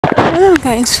Hello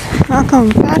guys, welcome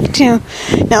back to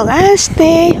the last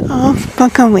day of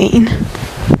Halloween.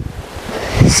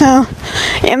 So,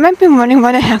 you might be wondering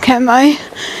where the heck am I?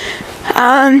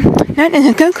 That is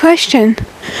a good question.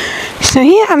 So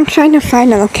here I'm trying to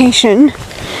find a location,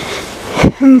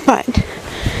 but,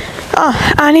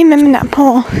 I remember that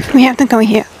pole. We have to go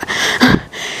here.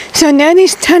 So there are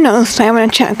these tunnels that I want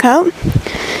to check out,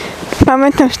 but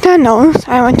with those tunnels,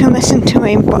 I want to listen to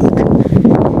a book.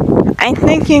 I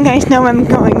think you guys know where I'm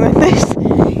going with this.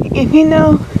 If you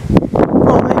know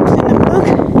what lives in the book,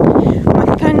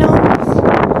 with tunnels,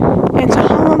 it's a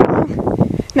horror book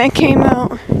that came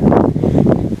out,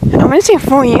 I want to say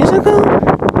 4 years ago?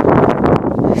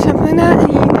 Something like that.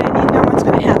 You know what's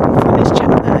going to happen for this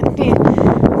chapter, the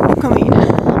Halloween.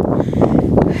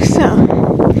 So,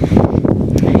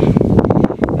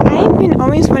 I've been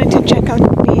always wanting to check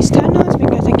out these tunnels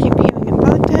because I keep hearing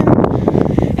about them.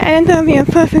 And that'll be a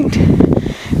perfect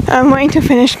way to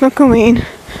finish Halloween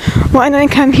when I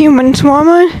come here when it's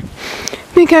warmer,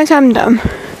 because I'm dumb.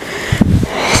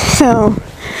 So,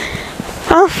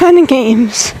 all fun and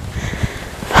games.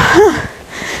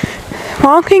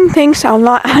 Walking takes a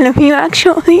lot out of you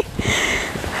actually.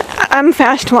 I'm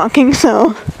fast walking,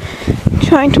 so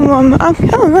trying to warm up.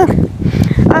 Oh look.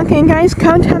 Okay guys,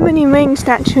 count how many rings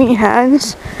that tree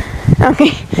has.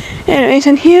 Okay, anyways,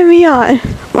 and here we are.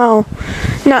 Well,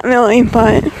 not really,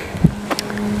 but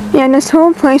yeah, this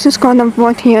whole place is called the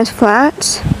Martia's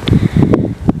Flats.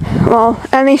 Well,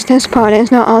 at least this part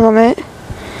is, not all of it.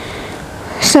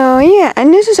 So yeah,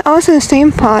 and this is also the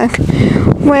same park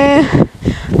where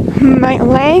my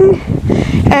leg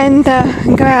and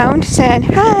the ground said,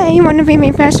 "Hi, you want to be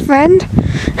my best friend?"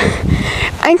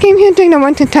 I came here during the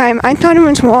winter time. I thought it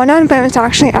was water, but it was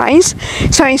actually ice.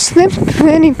 So I slipped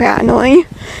pretty badly,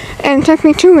 and it took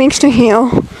me 2 weeks to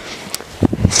heal.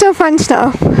 Still fun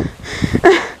stuff.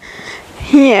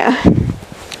 Yeah.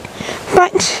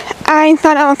 But I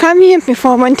thought I would come here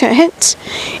before winter hits,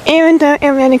 even though it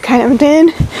really kind of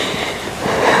did.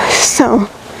 So,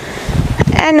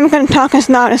 and I'm going to talk as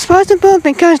loud as possible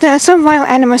because there are some wild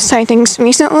animal sightings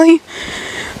recently.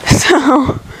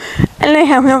 So, and I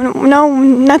have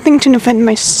nothing to defend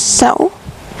myself.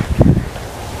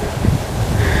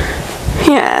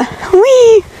 Yeah.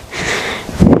 Whee!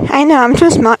 I know, I'm too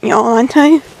smart, y'all, aren't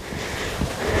I?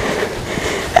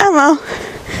 Oh well.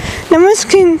 The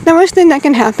worst thing that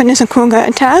can happen is a cougar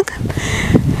attack.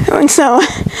 And so,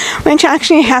 which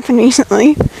actually happened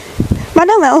recently. But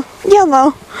oh well,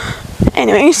 YOLO.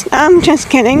 Anyways, I'm just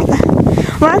kidding.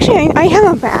 Well, actually, I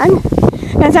have a bag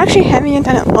that's actually heavier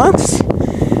than it looks.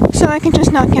 So I can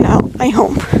just knock it out, I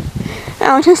hope.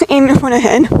 I'll just aim it for the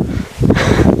head.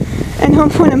 And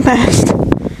hope for the best.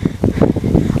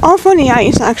 All for the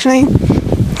eyes, actually.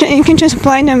 You can just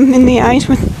blind them in the eyes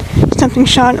with something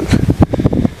sharp.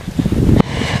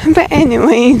 But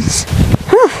anyways,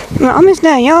 we're almost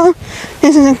there, y'all.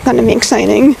 This is gonna be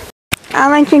exciting.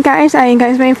 Alright, you guys, are you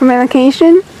guys ready for my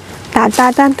vacation? Da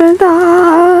da da da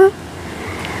da.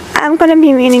 I'm gonna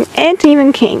be reading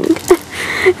Stephen King.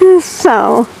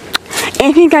 So,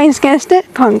 if you guys guessed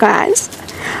it, congrats.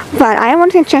 But I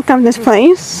want to check out this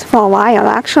place for a while,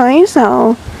 actually,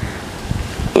 so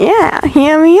yeah,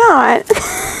 here we are.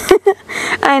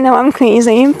 I know I'm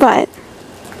crazy, but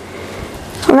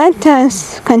let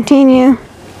us continue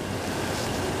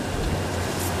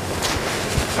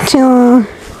to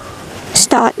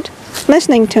start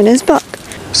listening to this book.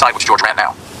 Side which George ran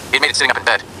now. He had made it sitting up in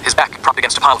bed, his back propped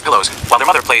against a pile of pillows, while their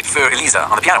mother played Fur Elisa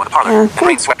on the piano in the parlor, and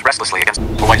rain swept restlessly against.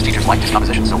 For why his teachers liked his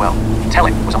composition so well.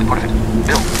 Telling was only part of it.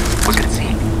 Bill was good at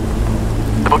seeing.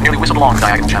 The boat nearly whistled along the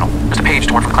diagonal channel, just a page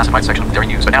torn from the classified section of the Daring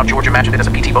News, but now George imagined it as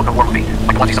a PT boat in a war movie,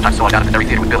 like the ones he sometimes saw down at the Derry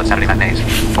Theater with Bill at Saturday matinees.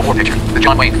 A war picture, with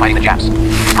John Wayne fighting the Japs.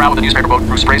 The prow of the newspaper boat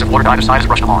grew sprays of water to either side as it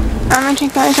rushed along. Alright, you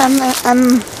guys,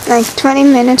 I'm like 20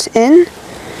 minutes in.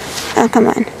 Oh, come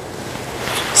on.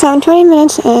 So I'm 20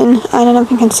 minutes in. I don't know if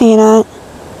you can see that.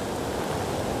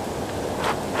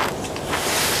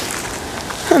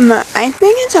 I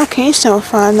think it's okay so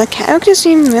far. The characters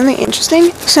seem really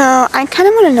interesting, so I kind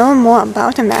of want to know more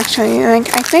about them actually.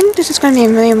 Like, I think this is going to be a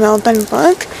really well done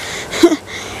book.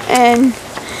 And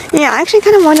yeah, I actually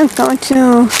kind of want to go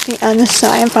to the other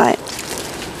side, but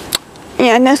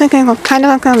yeah, there's like a kind of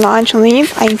like a large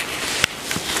leaf. I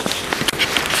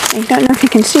don't know if you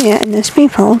can see it in this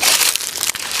peephole.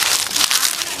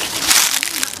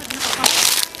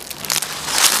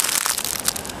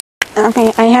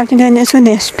 Okay, I have to do this with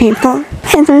this people.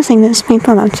 Introducing this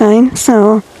people outside,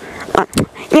 so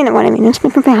You know what I mean, the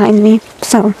speaker behind me.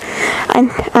 So,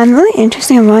 I'm really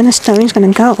interested in where the story's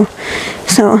gonna go.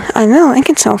 So, I really like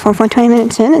it so far. For 20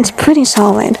 minutes in, it's pretty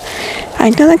solid. I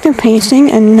do like the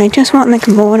pacing, and I just want like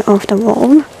more of the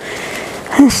world.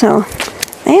 And so,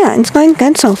 yeah, it's going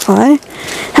good so far.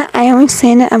 I always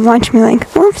say that and watch me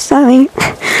like, oops, sorry.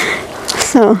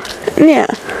 So, yeah.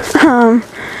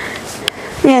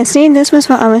 Yeah, see, this was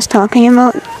what I was talking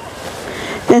about.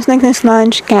 There's like this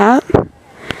large gap.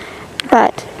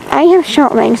 But I have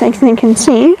short legs, as you can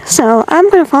see, so I'm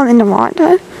gonna fall in the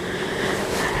water.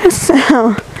 So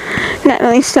that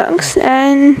really sucks.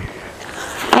 And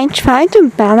I tried to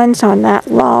balance on that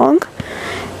log.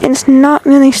 It's not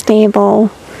really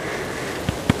stable.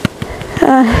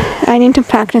 I need to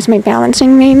practice my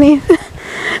balancing maybe.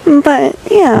 But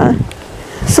yeah,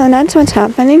 so that's what's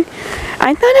happening.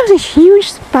 I thought it was a huge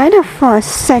spider for a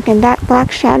second, that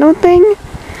black shadow thing.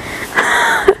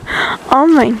 Oh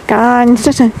my god, it's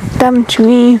just a dumb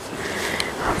tree.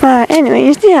 But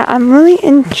anyways, yeah, I'm really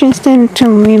interested to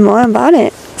read more about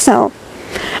it. So,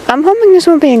 I'm hoping this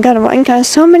will be a good one because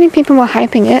so many people were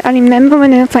hyping it. I remember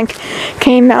when it like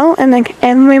came out and like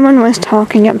everyone was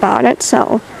talking about it.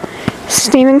 So,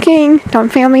 Stephen King, don't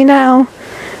fail me now.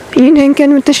 You did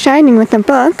good with The Shining with the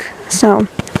book. So,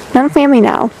 don't fail me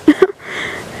now.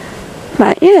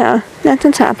 But yeah, that's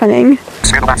what's happening.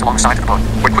 Smear the wax along the sides of the book.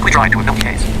 We're quickly dry into a milky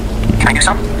haze. Can I use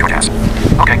some? George asked.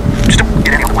 Okay, just don't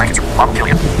get any on the blankets or Mom will kill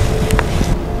you.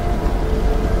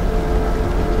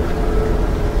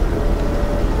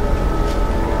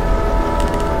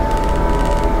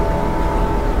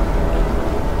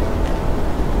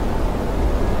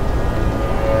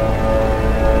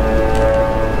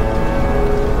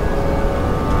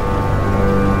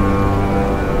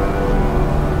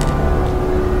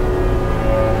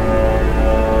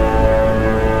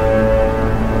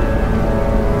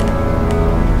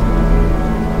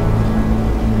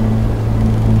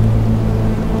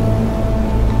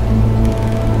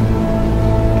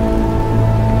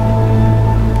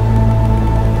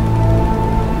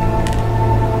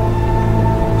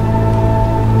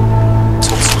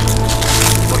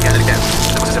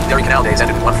 Days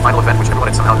ended with one final event which everyone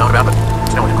had somehow known about, but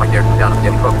no one had quite dared to put down on the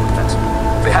daily program events.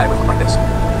 If they had, it would look like this.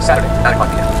 Saturday, 9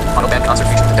 o'clock p.m. Auto band concert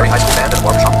featuring the Derry High School band and a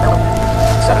barbershop in Maryland.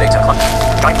 Saturday, 10 o'clock.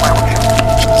 Giant fireworks show.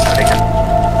 Saturday, 10.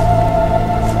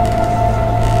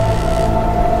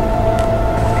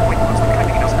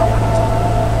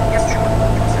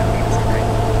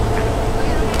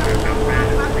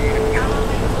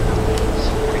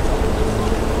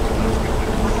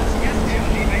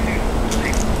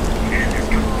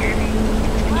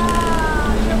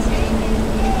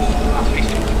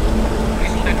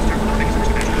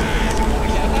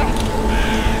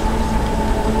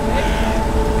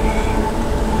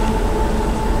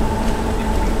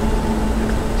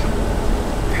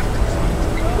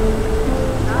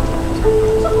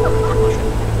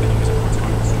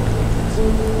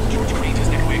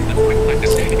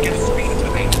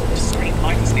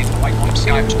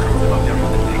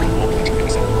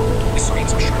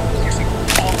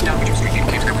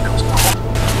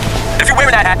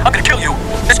 I'm gonna kill you!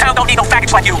 This town don't need no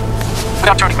faggots like you!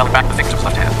 Without turning, Melon back with the fingers of his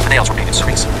left hand. The nails were painted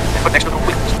cerise, and put next to the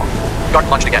wiggles. Dark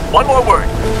lunged again. One more word,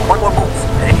 one more move,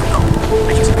 and then you know.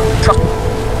 I can't say no. Trust me.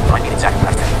 I mean exactly what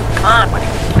I think. Come on, buddy.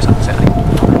 My son said,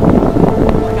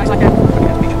 guys like that. But he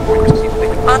has major Christmas Eve. They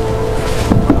like,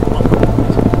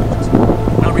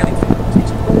 well, really,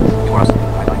 you are us.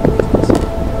 I like this.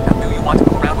 Now, do you want to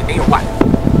go around with me or what?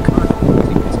 Come on.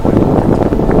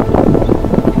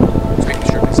 Scraping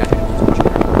shirt and saturated.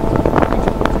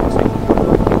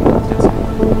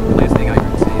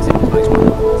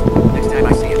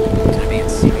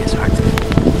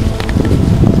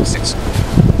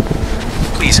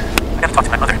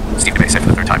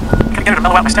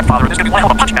 Mellow out my stepfather, or there's gonna be one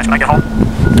hell of a punching match when I get home.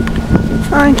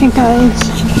 Okay, guys.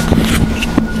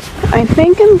 I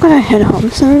think I'm gonna head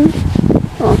home soon.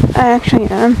 Well, I actually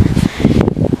am.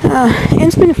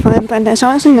 It's been fun, but there's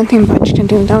honestly nothing much to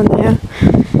do down there.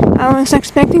 I was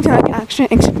expecting to like actually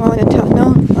explore the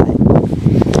tunnel,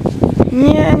 but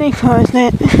yeah, they closed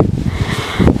it.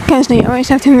 Because they always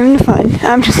have to ruin the fun.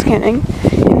 I'm just kidding.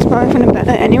 It's probably for the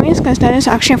better anyways, because that is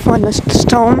actually for the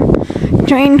storm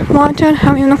drain water,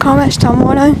 how you wanna call it, storm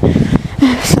water.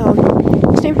 So,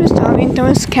 same for the story,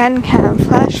 those can have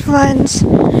flash floods.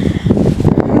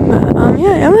 But,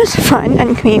 yeah, it was fun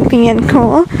and creepy and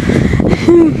cool.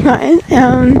 But,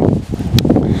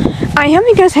 I hope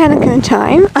you guys had a good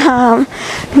time.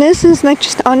 This is like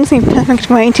just honestly a perfect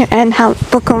way to end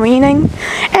book reading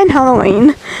and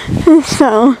Halloween.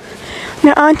 So,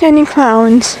 there aren't any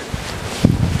clowns.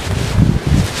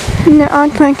 There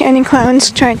aren't like any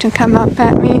clowns trying to come up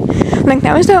at me. Like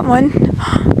there was that one.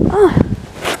 Oh.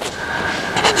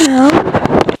 Well,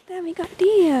 there we got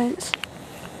deers.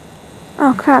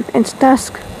 Oh crap, it's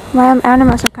dusk. Wild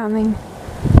animals are coming.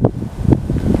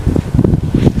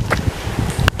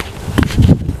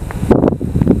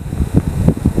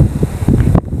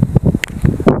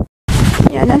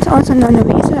 Yeah, that's also another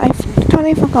reason. I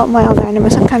totally forgot wild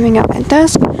animals are coming up at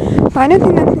dusk. But I don't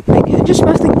think that, like, it's just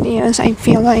mostly deers, I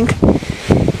feel like.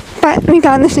 But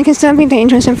regardless, it can still be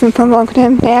dangerous if you provoke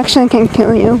them. They actually can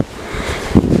kill you.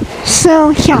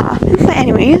 So, yeah. But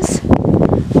anyways,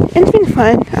 it's been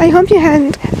fun. I hope you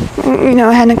had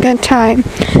a good time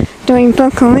doing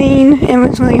Brooklyn. It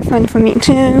was really fun for me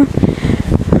too.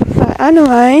 But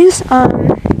otherwise,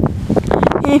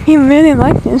 if you really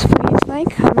like this, please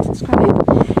like, comment,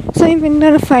 subscribe, so you've been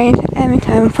notified every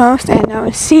time I post, and I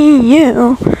will see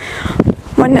you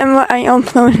whenever I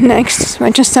upload next,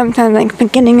 which is sometime like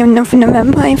beginning of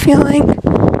November, I feel like.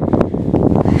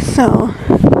 So,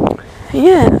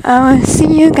 yeah, I will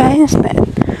see you guys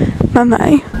then. Bye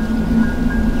bye.